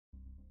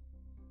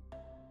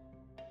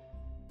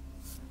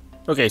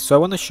Okay, so I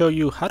want to show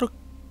you how to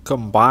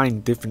combine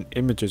different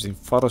images in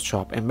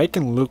Photoshop and make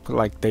them look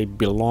like they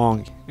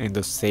belong in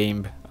the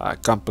same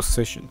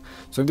composition.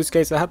 So in this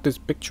case I have this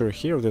picture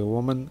here of the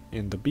woman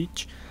in the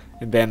beach,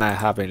 and then I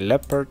have a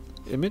leopard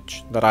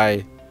image that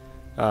I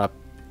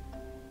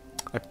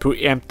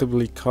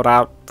preemptively cut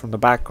out from the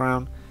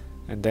background,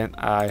 and then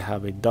I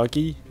have a dog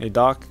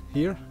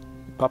here,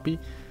 a puppy.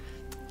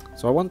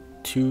 So I want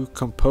to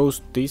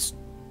compose these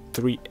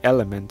three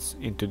elements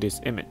into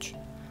this image.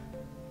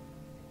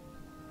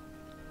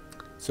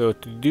 So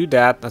to do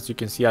that, as you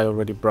can see, I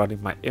already brought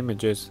in my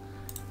images,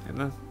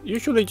 and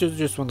usually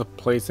just want to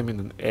place them in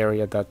an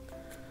area that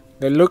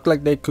they look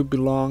like they could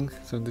belong.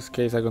 So in this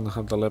case I'm gonna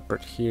have the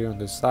leopard here on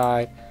the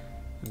side,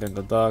 and then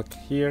the dog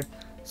here.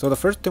 So the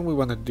first thing we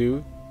want to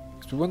do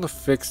is we want to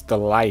fix the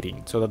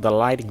lighting so that the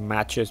lighting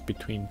matches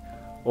between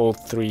all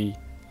three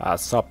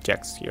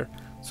subjects here.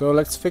 So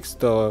let's fix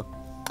the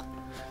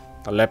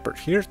leopard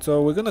here.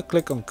 So we're gonna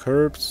click on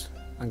curves.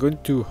 I'm going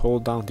to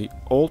hold down the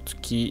Alt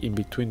key in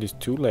between these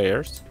two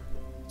layers,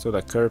 so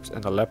the curves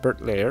and the leopard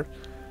layer,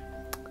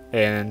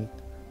 and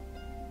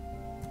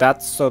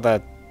that's so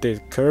that the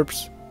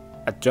curves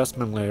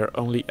adjustment layer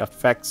only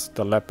affects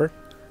the leopard.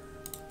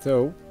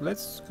 So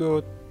let's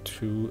go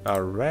to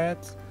our red,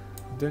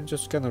 then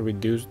just gonna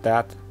reduce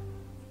that.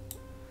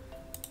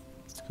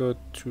 Let's go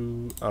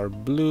to our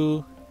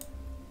blue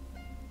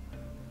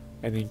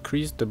and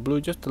increase the blue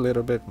just a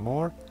little bit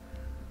more.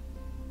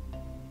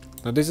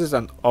 Now this is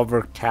an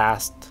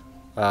overcast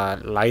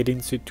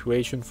lighting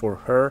situation for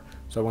her,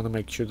 so I want to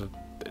make sure that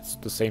it's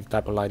the same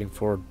type of lighting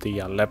for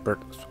the leopard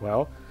as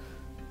well.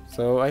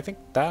 So I think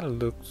that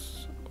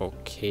looks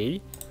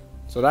okay.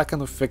 So that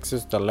kind of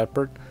fixes the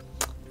leopard.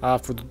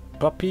 For the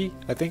puppy,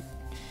 I think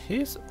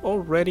he's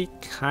already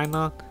kind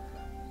of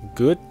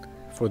good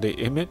for the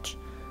image.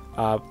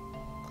 But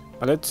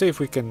let's see if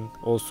we can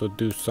also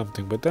do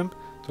something with them.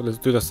 So let's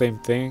do the same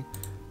thing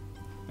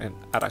and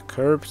add a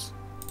curves.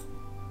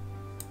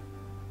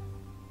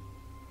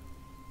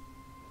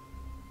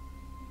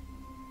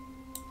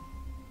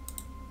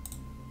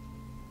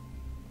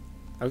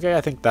 Okay,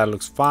 I think that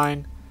looks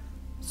fine.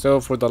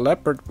 So for the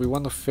leopard, we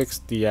want to fix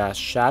the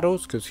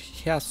shadows, because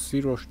he has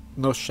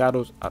no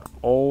shadows at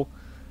all.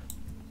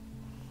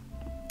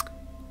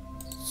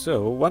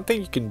 So one thing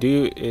you can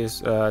do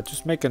is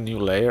just make a new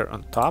layer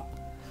on top,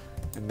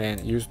 and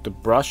then use the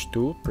brush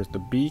tool, press the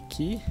B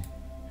key.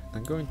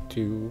 I'm going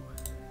to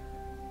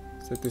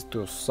set this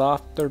to a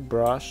softer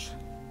brush,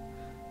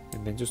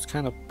 and then just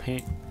kind of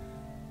paint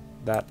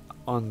that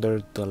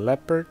under the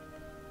leopard.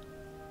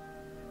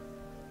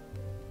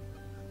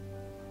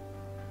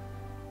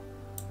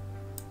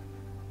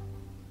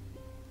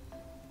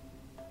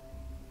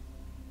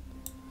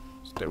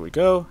 There we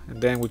go,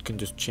 and then we can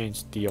just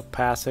change the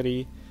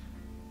opacity.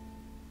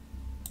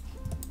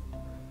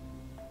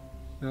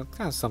 Kind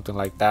of something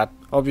like that.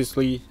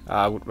 Obviously,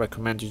 I would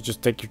recommend you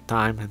just take your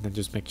time and then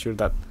just make sure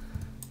that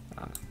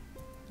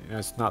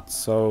it's not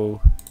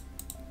so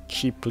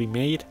cheaply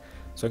made.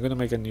 So I'm gonna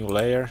make a new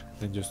layer,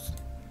 then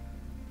just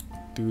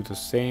do the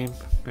same.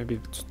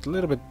 Maybe just a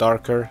little bit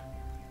darker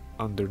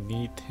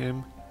underneath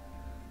him.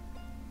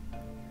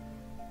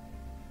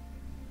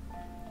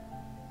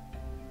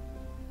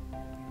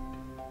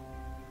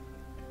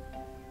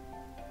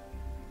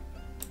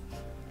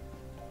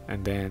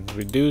 And then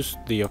reduce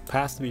the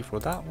opacity for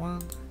that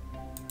one.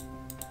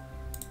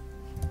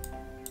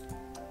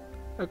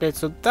 Okay,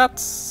 so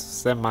that's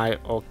semi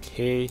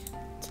okay.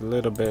 It's a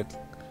little bit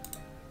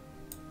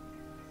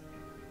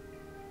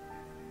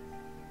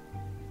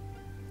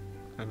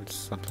maybe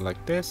something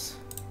like this.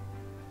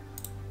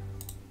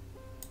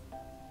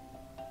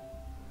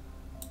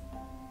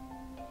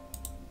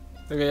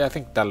 Okay, I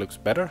think that looks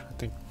better. I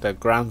think that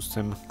grounds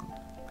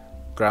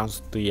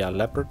the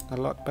leopard a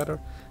lot better.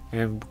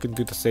 And we can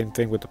do the same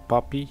thing with the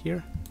puppy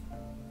here.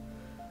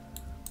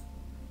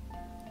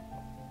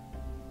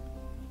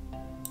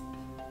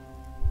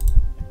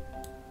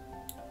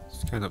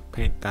 Just kind of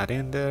paint that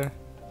in there.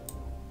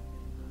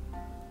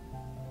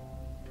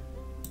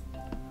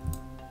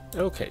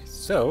 Okay,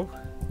 so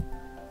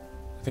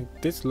I think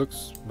this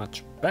looks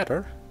much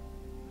better.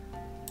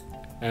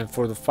 And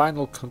for the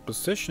final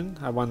composition,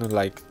 I want to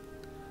like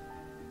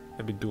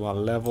maybe do our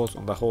levels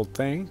on the whole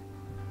thing.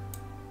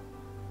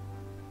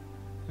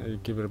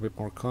 Give it a bit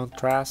more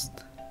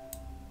contrast.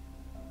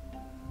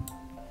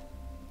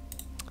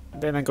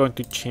 Then I'm going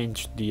to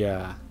change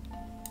the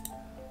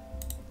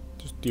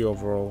just the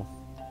overall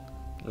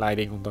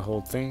lighting on the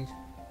whole thing.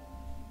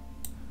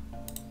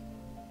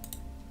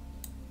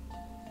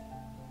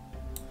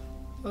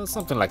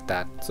 Something like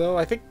that. So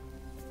I think,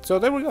 so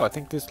there we go. I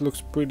think this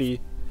looks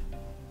pretty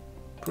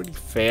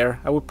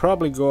fair. I would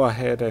probably go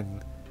ahead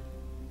and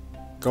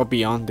go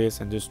beyond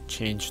this and just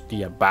change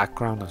the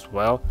background as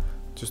well,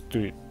 just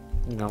to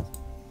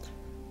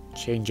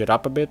change it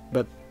up a bit.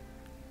 But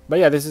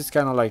yeah, this is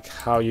kind of like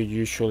how you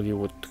usually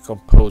would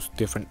compose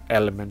different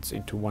elements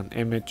into one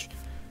image.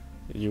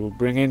 You will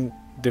bring in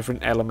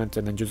different elements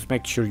and then just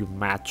make sure you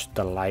match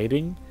the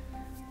lighting,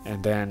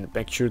 and then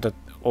make sure that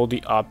all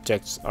the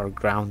objects are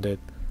grounded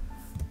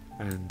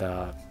and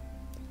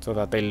so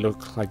that they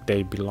look like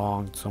they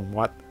belong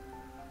somewhat.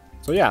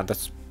 So yeah,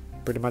 that's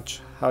pretty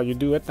much how you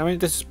do it. I mean,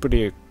 this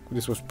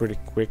was pretty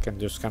quick and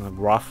just kind of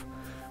rough,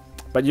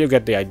 but you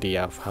get the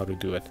idea of how to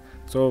do it.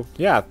 So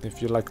yeah,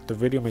 if you liked the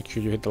video, make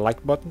sure you hit the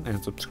like button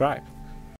and subscribe.